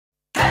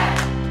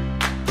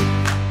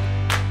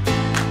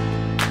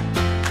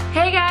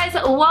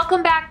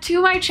welcome back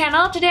to my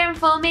channel. Today I'm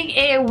filming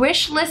a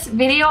wish list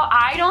video.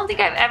 I don't think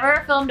I've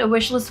ever filmed a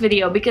wish list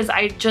video because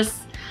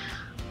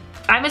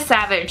I'm a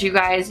savage, you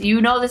guys.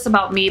 You know this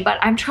about me, but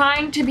I'm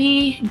trying to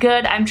be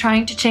good. I'm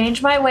trying to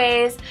change my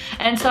ways.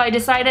 And so I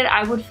decided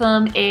I would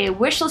film a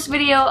wish list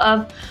video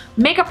of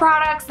makeup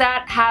products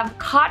that have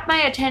caught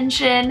my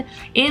attention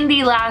in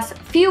the last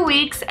few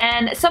weeks.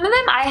 And some of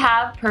them I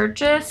have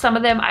purchased, some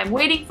of them I'm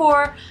waiting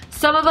for,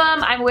 some of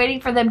them I'm waiting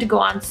for them to go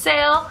on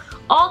sale.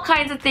 All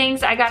kinds of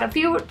things. I got a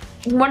few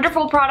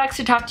wonderful products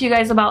to talk to you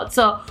guys about.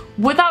 So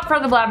without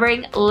further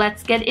blabbering,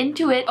 let's get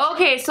into it.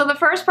 Okay, so the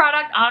first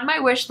product on my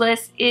wish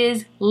list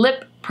is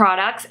lip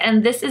products,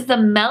 and this is the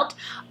Melt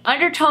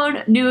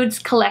Undertone Nudes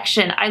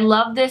collection. I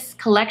love this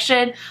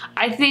collection.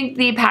 I think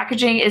the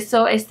packaging is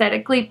so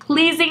aesthetically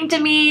pleasing to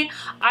me.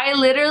 I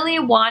literally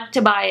want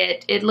to buy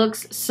it. It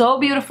looks so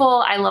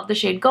beautiful. I love the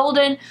shade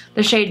Golden,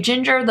 the shade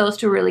Ginger. Those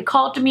two really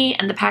called to me,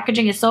 and the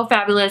packaging is so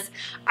fabulous.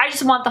 I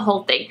just want the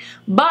whole thing.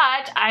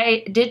 But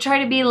I did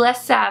try to be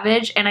less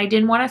savage, and I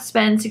didn't want to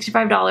spend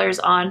 $65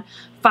 on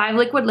 5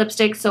 liquid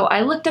lipsticks, so I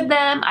looked at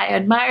them, I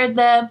admired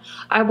them,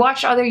 I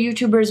watched other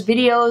YouTubers'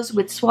 videos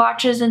with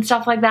swatches and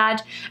stuff like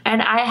that,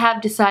 and I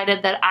have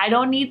decided that I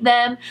don't need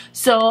them,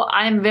 so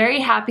I'm very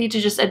happy to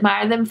just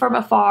admire them from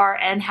afar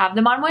and have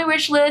them on my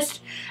wish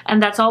list,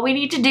 and that's all we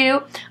need to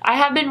do. I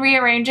have been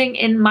rearranging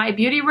in my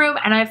beauty room,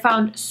 and I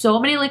found so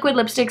many liquid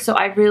lipsticks, so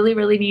I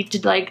really need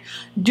to like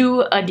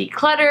do a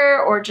declutter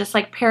or just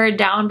like pare it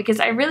down because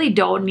I really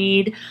don't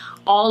need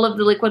all of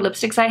the liquid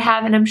lipsticks I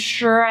have, and I'm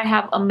sure I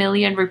have a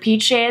million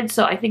repeat shades,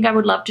 so I think I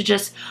would love to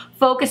just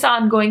focus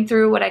on going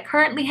through what I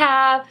currently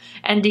have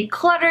and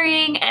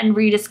decluttering and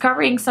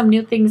rediscovering some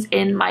new things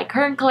in my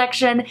current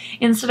collection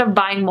instead of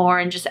buying more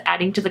and just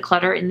adding to the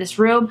clutter in this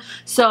room.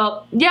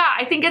 So yeah,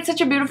 I think it's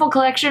such a beautiful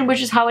collection,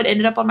 which is how it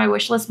ended up on my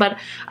wish list, but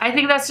I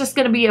think that's just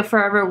gonna be a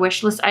forever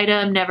wish list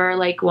item, never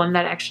like one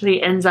that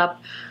actually ends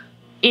up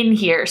in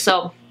here.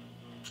 So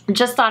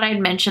just thought I'd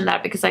mention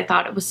that because I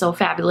thought it was so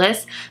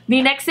fabulous.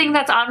 The next thing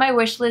that's on my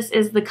wish list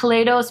is the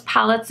Kaleidos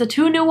palettes, the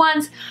two new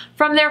ones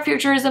from their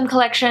Futurism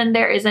collection.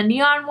 There is a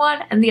neon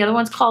one and the other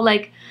one's called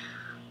like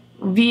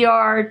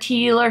VR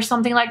teal or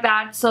something like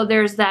that. So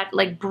there's that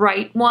like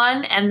bright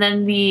one and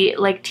then the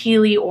like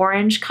tealy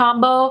orange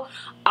combo.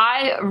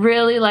 I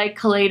really like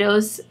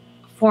Kaleidos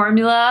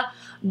formula.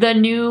 The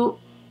new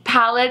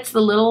palettes,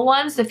 the little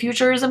ones, the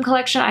Futurism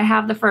collection, I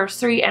have the first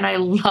 3 and I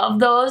love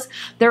those.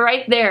 They're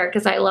right there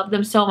because I love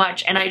them so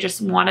much and I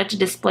just wanted to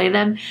display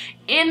them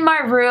in my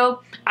room.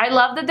 I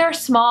love that they're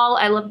small.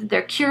 I love that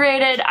they're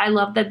curated. I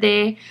love that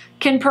they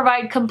can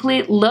provide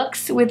complete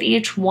looks with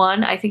each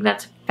one. I think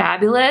that's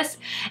fabulous,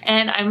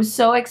 and I'm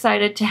so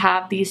excited to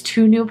have these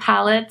 2 new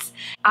palettes.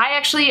 I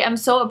actually am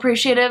so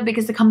appreciative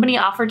because the company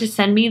offered to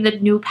send me the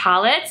new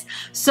palettes,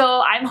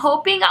 so I'm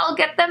hoping I'll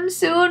get them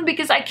soon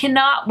because I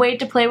cannot wait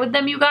to play with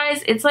them, you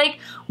guys. It's like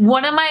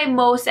one of my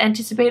most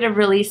anticipated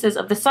releases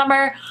of the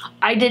summer.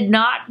 I did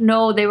not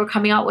know they were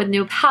coming out with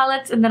new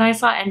palettes, and then I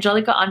saw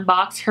Angelica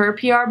unbox her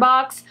PR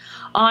box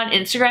on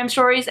Instagram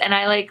stories and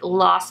I like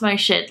lost my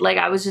shit. Like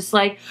I was just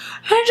like,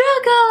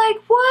 Angelica,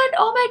 like what?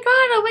 Oh my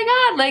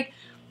god, like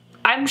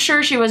I'm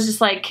sure she was just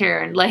like,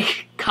 Karen,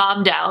 like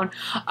calm down.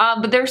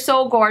 But they're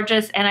so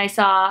gorgeous, and I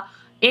saw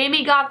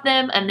Amy got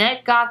them,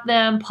 Annette got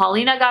them,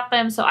 Paulina got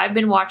them, so I've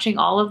been watching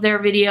all of their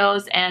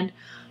videos and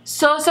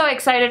so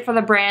excited for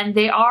the brand.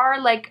 They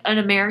are like an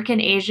American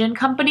Asian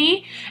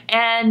company,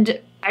 and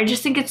I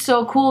just think it's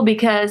so cool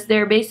because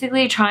they're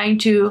basically trying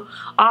to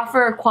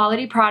offer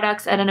quality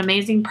products at an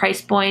amazing price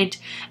point.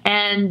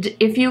 And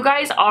if you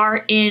guys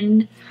are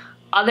in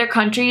other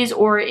countries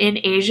or in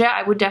Asia,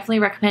 I would definitely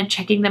recommend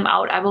checking them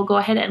out. I will go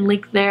ahead and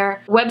link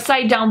their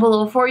website down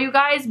below for you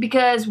guys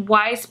because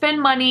why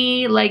spend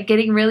money like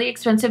getting really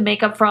expensive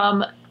makeup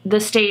from the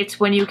States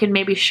when you can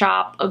maybe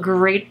shop a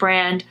great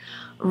brand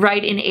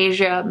right in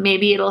Asia?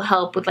 Maybe it'll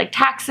help with like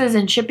taxes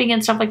and shipping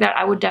and stuff like that.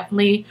 I would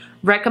definitely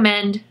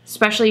recommend,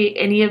 especially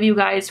any of you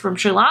guys from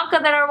Sri Lanka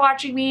that are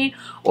watching me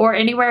or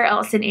anywhere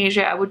else in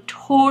Asia, I would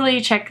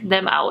totally check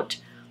them out.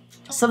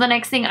 So the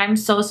next thing I'm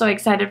so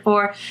excited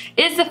for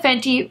is the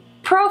Fenty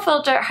Pro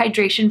Filter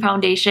Hydration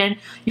Foundation.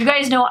 You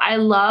guys know I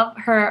love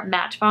her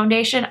matte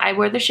foundation. I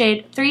wear the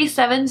shade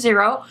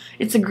 370.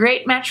 It's a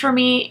great match for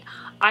me.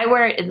 I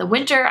wear it in the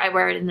winter. I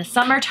wear it in the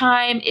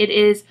summertime. It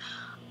is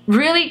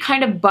really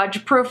kind of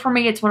budge proof for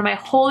me. It's one of my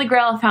holy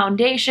grail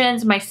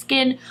foundations. My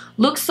skin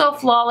looks so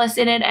flawless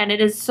in it and it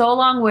is so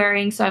long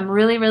wearing, so I'm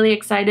really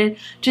excited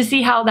to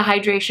see how the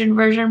hydration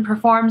version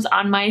performs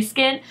on my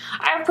skin.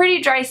 I have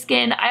pretty dry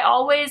skin. I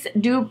always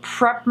do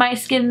prep my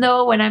skin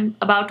though when I'm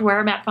about to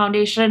wear a matte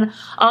foundation.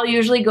 I'll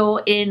usually go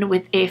in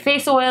with a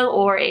face oil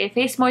or a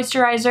face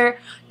moisturizer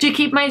to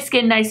keep my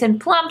skin nice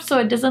and plump so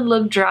it doesn't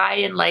look dry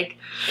and like,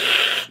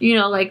 you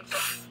know, like.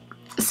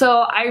 So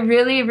I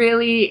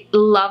really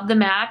love the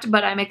matte,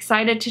 but I'm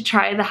excited to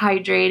try the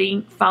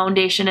hydrating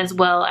foundation as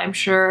well. I'm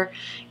sure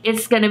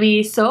it's gonna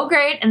be so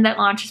great, and that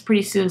launches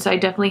pretty soon, so I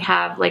definitely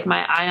have like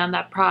my eye on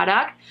that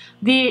product.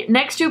 The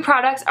next 2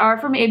 products are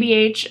from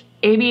ABH.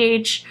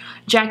 ABH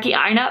Jackie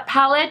Eye Nut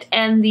palette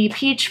and the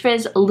Peach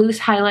Fizz loose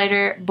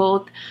highlighter.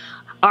 Both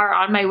are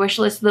on my wish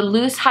list. The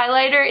loose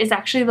highlighter is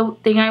actually the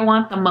thing I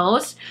want the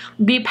most.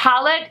 The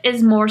palette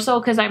is more so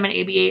because I'm an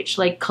ABH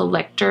like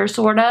collector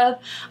sort of,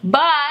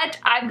 but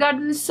I've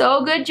gotten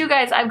so good, you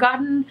guys. I've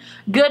gotten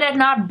good at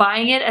not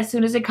buying it as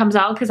soon as it comes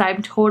out because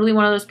I'm totally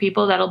one of those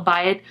people that'll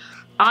buy it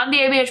on the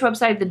ABH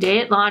website the day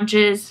it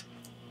launches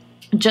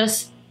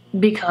just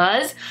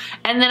because,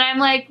 and then I'm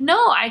like,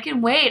 no, I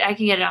can wait. I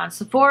can get it on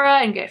Sephora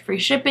and get free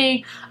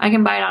shipping. I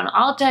can buy it on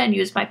Ulta and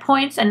use my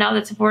points, and now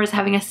that Sephora is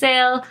having a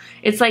sale,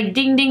 it's like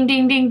ding, ding,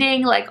 ding, ding,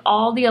 ding, like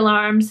all the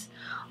alarms,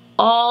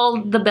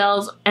 all the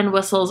bells and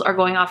whistles are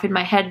going off in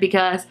my head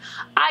because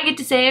I get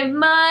to save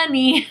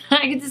money.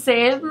 I get to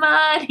save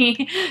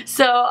money.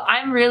 So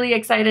I'm really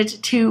excited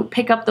to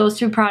pick up those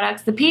two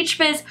products. The Peach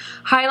Fizz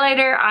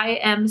highlighter I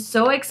am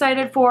so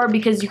excited for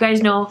because you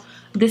guys know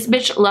this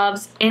bitch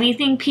loves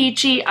anything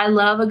peachy. I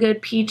love a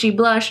good peachy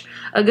blush,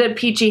 a good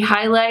peachy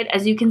highlight.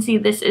 As you can see,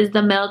 this is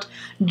the Melt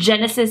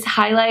Genesis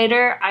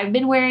highlighter. I've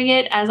been wearing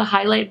it as a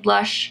highlight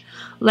blush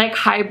like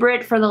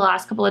hybrid for the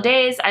last couple of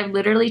days. I've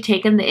literally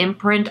taken the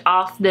imprint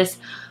off this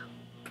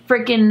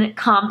freaking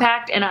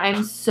compact and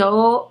I'm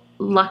so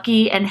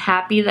lucky and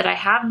happy that I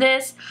have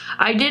this.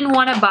 I didn't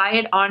want to buy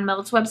it on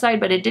Melt's website,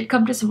 but it did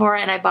come to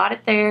Sephora and I bought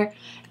it there.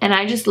 And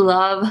I just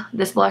love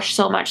this blush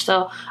so much.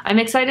 So I'm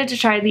excited to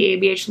try the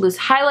ABH loose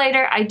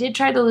highlighter. I did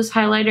try the loose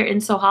highlighter in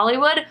So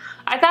Hollywood.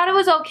 I thought it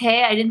was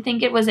okay. I didn't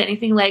think it was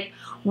anything like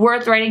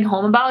worth writing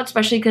home about,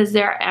 especially because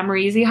their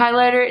Amrezy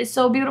highlighter is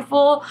so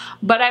beautiful.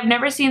 But I've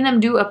never seen them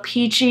do a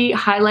peachy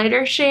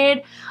highlighter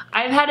shade.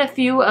 I've had a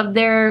few of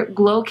their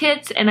glow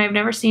kits and I've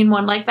never seen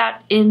one like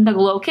that in the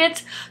glow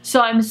kits.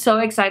 So I'm so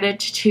excited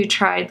to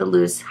try the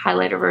loose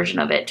highlighter version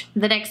of it.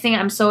 The next thing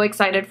I'm so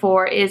excited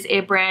for is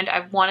a brand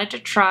I've wanted to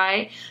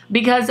try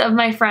because of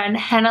my friend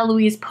Hannah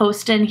Louise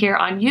Poston here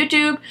on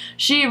YouTube.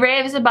 She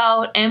raves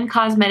about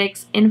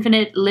Cosmetics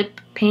Infinite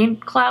Lip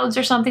Paint Clouds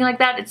or something like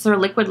that. It's their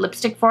liquid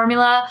lipstick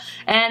formula.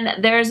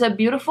 And there's a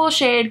beautiful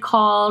shade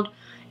called,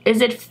 is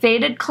it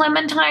Faded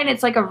Clementine?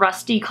 It's like a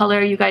rusty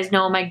color. You guys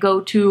know my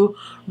go-to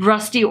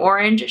rusty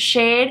orange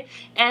shade.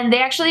 And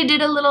they actually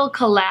did a little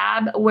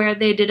collab where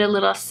they did a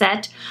little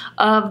set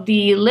of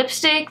the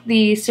lipstick,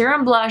 the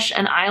serum blush,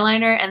 an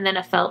eyeliner, and then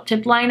a felt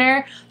tip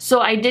liner.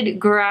 So I did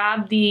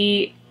grab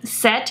the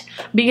set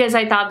because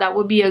I thought that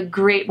would be a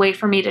great way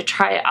for me to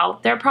try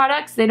out their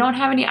products. They don't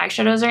have any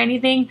eyeshadows or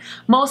anything,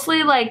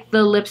 mostly like the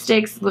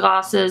lipsticks,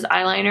 glosses,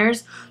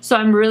 eyeliners. So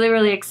I'm really,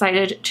 really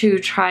excited to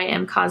try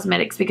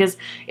Cosmetics because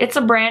it's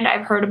a brand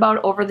I've heard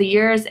about over the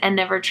years and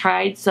never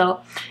tried. So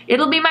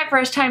it'll be my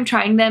first time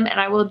trying them and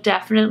I will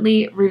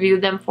definitely review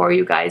them for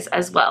you guys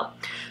as well.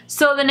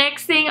 So the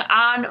next thing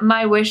on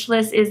my wish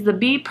list is the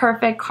Be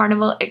Perfect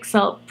Carnival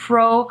XL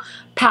Pro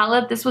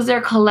palette. This was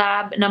their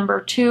collab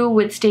number 2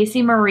 with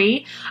Stacey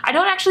Marie. I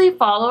don't actually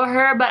follow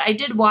her, but I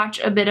did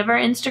watch a bit of her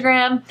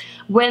Instagram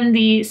when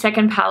the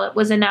second palette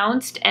was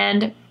announced.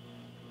 And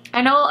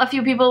I know a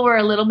few people were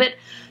a little bit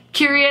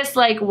curious,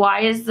 like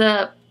why is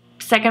the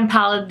second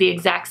palette the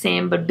exact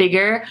same but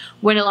bigger,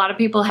 when a lot of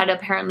people had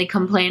apparently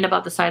complained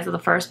about the size of the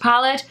first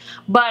palette.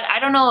 But I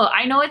don't know,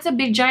 I know it's a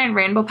big giant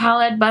rainbow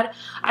palette, but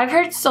I've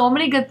heard so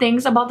many good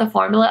things about the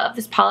formula of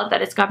this palette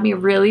that it's got me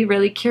really,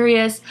 really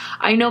curious.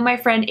 I know my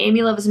friend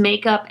Amy Loves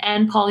Makeup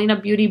and Paulina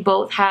Beauty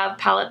both have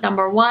palette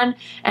number 1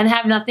 and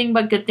have nothing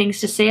but good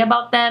things to say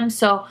about them.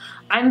 So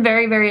I'm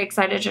very, very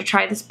excited to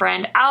try this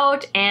brand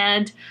out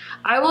and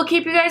I will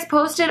keep you guys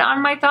posted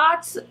on my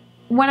thoughts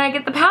when I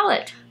get the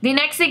palette. The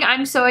next thing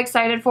I'm so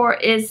excited for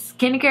is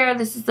skincare.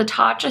 This is the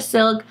Tatcha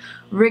Silk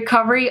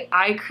Recovery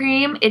Eye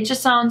Cream. It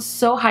just sounds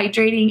so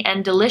hydrating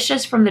and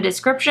delicious from the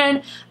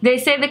description. They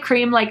say the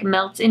cream like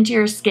melts into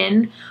your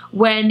skin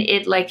when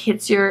it like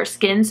hits your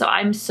skin. So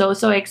I'm so,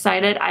 so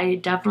excited. I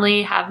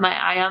definitely have my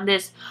eye on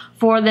this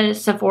for the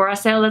Sephora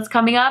sale that's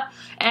coming up.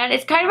 And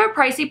it's kind of a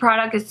pricey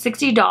product. It's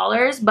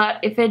 $60, but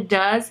if it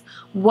does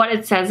what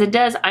it says it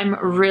does, I'm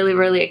really,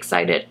 really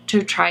excited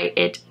to try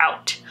it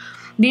out.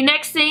 The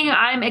next thing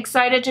I'm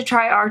excited to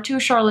try are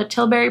 2 Charlotte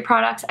Tilbury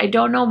products. I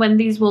don't know when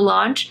these will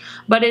launch,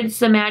 but it's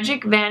the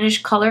Magic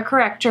Vanish Color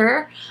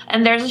Corrector,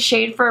 and there's a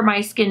shade for my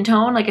skin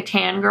tone, like a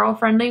tan girl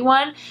friendly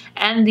one,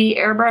 and the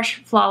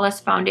Airbrush Flawless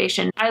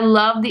Foundation. I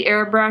love the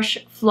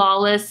Airbrush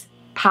Flawless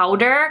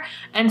powder,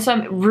 and so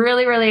I'm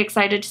really, really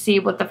excited to see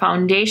what the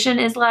foundation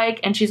is like.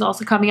 And she's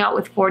also coming out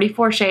with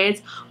 44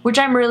 shades, which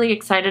I'm really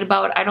excited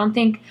about. I don't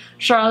think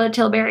Charlotte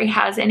Tilbury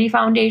has any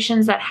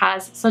foundations that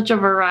has such a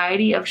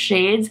variety of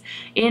shades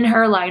in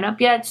her lineup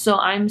yet, so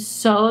I'm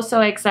so,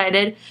 so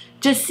excited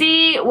to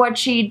see what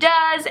she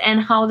does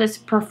and how this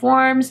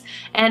performs.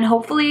 And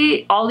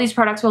hopefully all these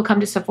products will come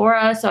to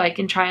Sephora so I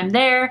can try them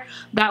there.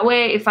 That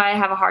way if I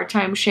have a hard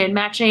time shade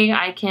matching,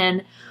 I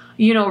can,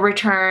 you know,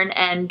 return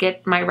and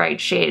get my right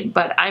shade.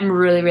 But I'm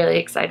really, really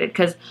excited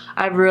because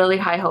I have really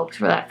high hopes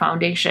for that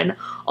foundation.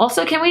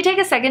 Also, can we take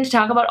a second to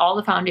talk about all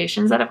the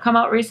foundations that have come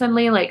out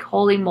recently? Like,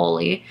 holy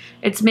moly,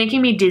 it's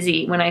making me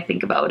dizzy when I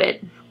think about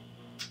it.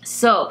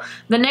 So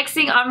the next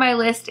thing on my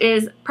list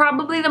is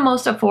probably the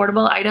most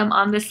affordable item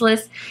on this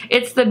list.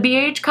 It's the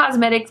BH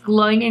Cosmetics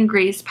Glowing in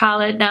Grease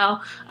palette.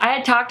 Now, I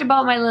had talked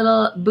about my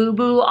little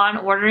boo-boo on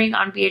ordering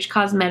on BH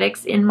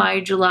Cosmetics in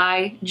my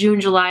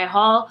June-July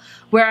haul,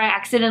 where I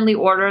accidentally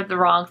ordered the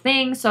wrong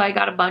thing, so I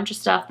got a bunch of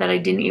stuff that I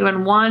didn't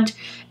even want,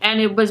 and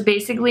it was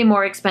basically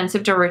more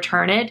expensive to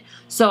return it,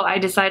 so I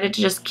decided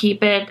to just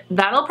keep it.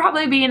 That'll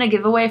probably be in a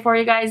giveaway for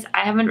you guys.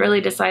 I haven't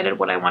really decided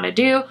what I want to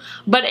do,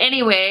 but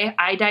anyway,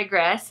 I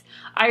digress.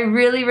 I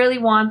really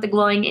want the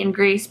Glowing in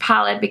Grease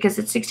palette because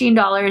it's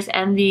 $16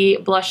 and the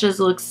blushes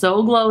look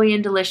so glowy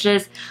and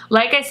delicious.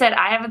 Like I said,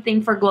 I have a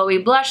thing for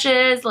glowy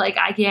blushes, like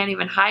I can't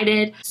even hide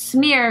it.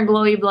 Smear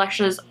glowy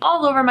blushes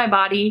all over my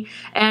body,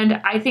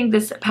 and I think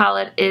this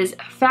palette is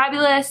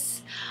fabulous.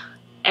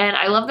 And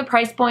I love the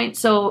price point,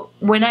 so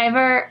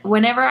whenever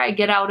I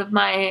get out of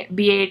my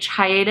BH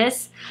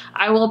hiatus,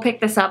 I will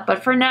pick this up,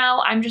 but for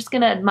now, I'm just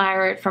gonna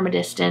admire it from a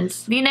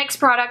distance. The next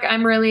product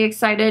I'm really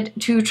excited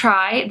to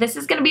try, this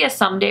is gonna be a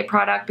someday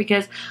product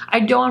because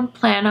I don't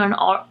plan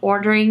on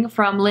ordering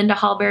from Linda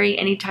Hallberry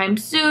anytime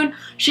soon.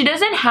 She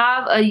doesn't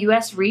have a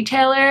US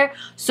retailer,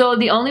 so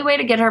the only way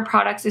to get her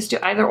products is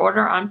to either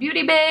order on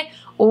Beauty Bay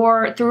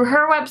or through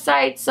her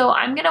website, so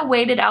I'm gonna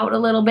wait it out a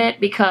little bit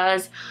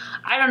because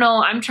I don't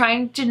know, I'm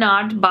trying to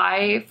not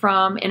buy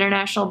from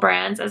international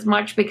brands as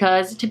much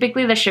because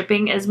typically the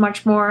shipping is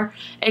much more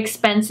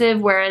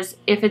expensive, whereas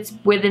if it's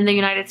within the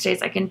United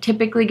States, I can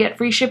typically get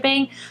free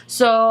shipping.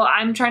 So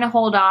I'm trying to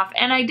hold off,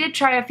 and I did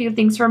try a few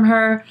things from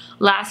her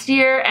last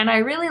year, and I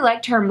really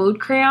liked her mood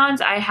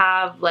crayons. I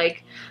have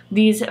like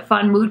these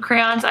fun mood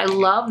crayons. I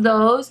love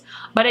those,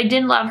 but I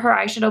didn't love her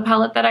eyeshadow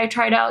palette that I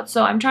tried out,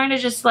 so I'm trying to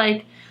just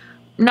like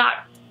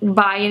not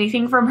buy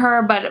anything from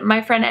her. But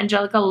my friend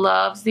Angelica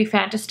loves the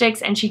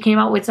Fantastics, and she came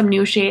out with some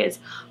new shades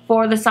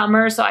for the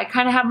summer, so I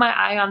kind of have my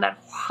eye on that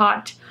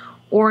hot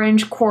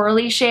orange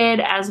corally shade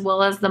as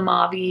well as the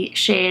mauve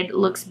shade.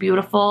 Looks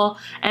beautiful,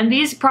 and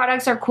these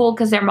products are cool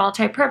because they're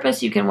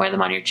multi-purpose. You can wear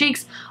them on your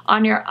cheeks,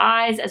 on your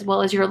eyes, as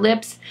well as your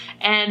lips,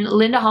 and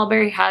Linda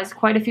Hallberry has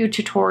quite a few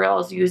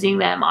tutorials using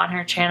them on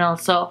her channel,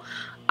 so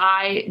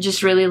I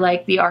just really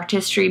like the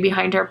artistry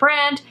behind her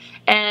brand,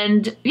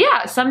 and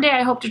yeah, someday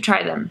I hope to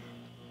try them.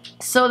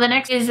 So the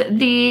next is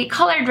the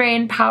Colored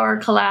Rain Power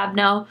Collab.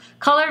 Now,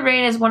 Colored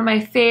Rain is one of my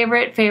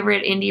favorite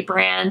indie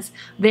brands.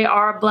 They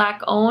are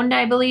Black owned,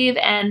 I believe,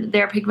 and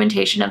their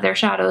pigmentation of their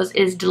shadows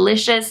is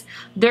delicious.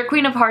 Their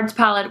Queen of Hearts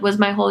palette was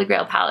my holy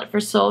grail palette for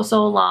so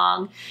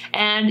long.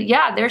 And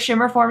yeah, their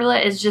shimmer formula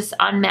is just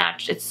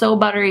unmatched. It's so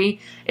buttery,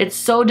 it's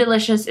so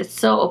delicious, it's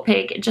so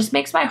opaque. It just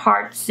makes my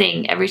heart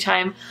sing every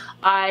time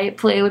I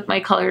play with my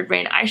Colored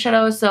Rain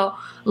eyeshadow. So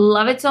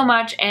love it so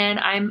much, and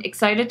I'm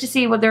excited to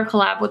see what their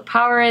collab with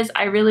Power is.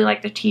 I really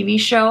like the TV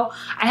show.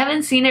 I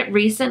haven't seen it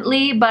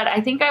recently, but I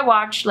think I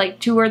watched like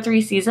 2 or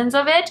 3 seasons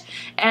of it,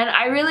 and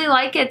I really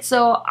like it.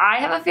 So I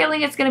have a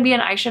feeling it's going to be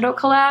an eyeshadow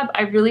collab.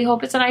 I really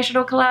hope it's an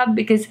eyeshadow collab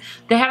because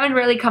they haven't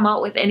really come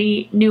out with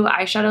any new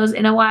eyeshadows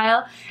in a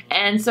while,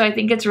 and so I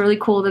think it's really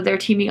cool that they're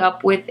teaming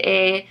up with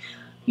a,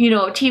 you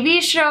know,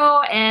 TV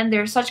show, and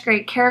they're such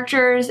great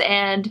characters,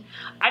 and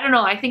I don't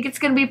know, I think it's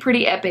gonna be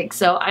pretty epic,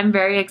 so I'm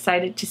very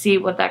excited to see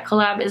what that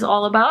collab is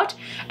all about.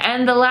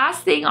 And the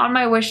last thing on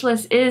my wish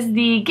list is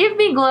the Give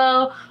Me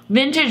Glow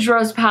Vintage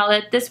Rose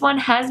palette. This one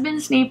has been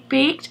sneak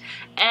peeked,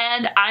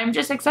 and I'm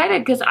just excited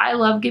because I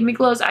love Give Me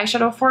Glow's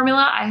eyeshadow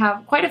formula. I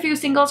have quite a few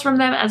singles from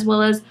them as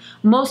well as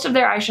most of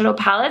their eyeshadow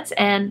palettes,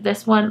 and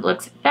this one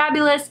looks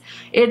fabulous.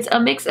 It's a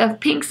mix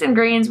of pinks and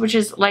greens, which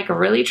is like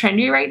really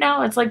trendy right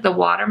now. It's like the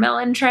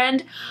watermelon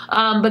trend,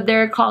 but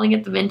they're calling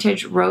it the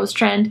vintage rose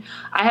trend.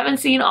 I haven't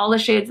seen all the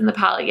shades in the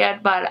palette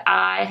yet, but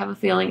I have a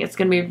feeling it's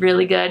gonna be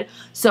really good,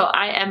 so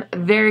I am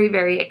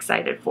very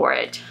excited for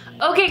it.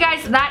 Okay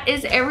guys, that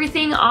is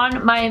everything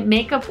on my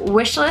makeup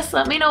wish list.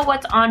 Let me know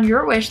what's on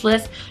your wish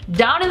list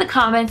down in the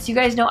comments. You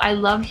guys know I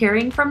love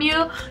hearing from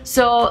you,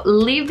 so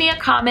leave me a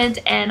comment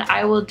and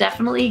I will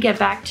definitely get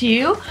back to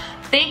you.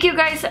 Thank you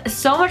guys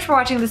so much for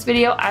watching this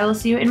video. I will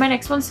see you in my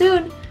next one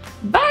soon.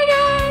 Bye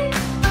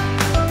guys!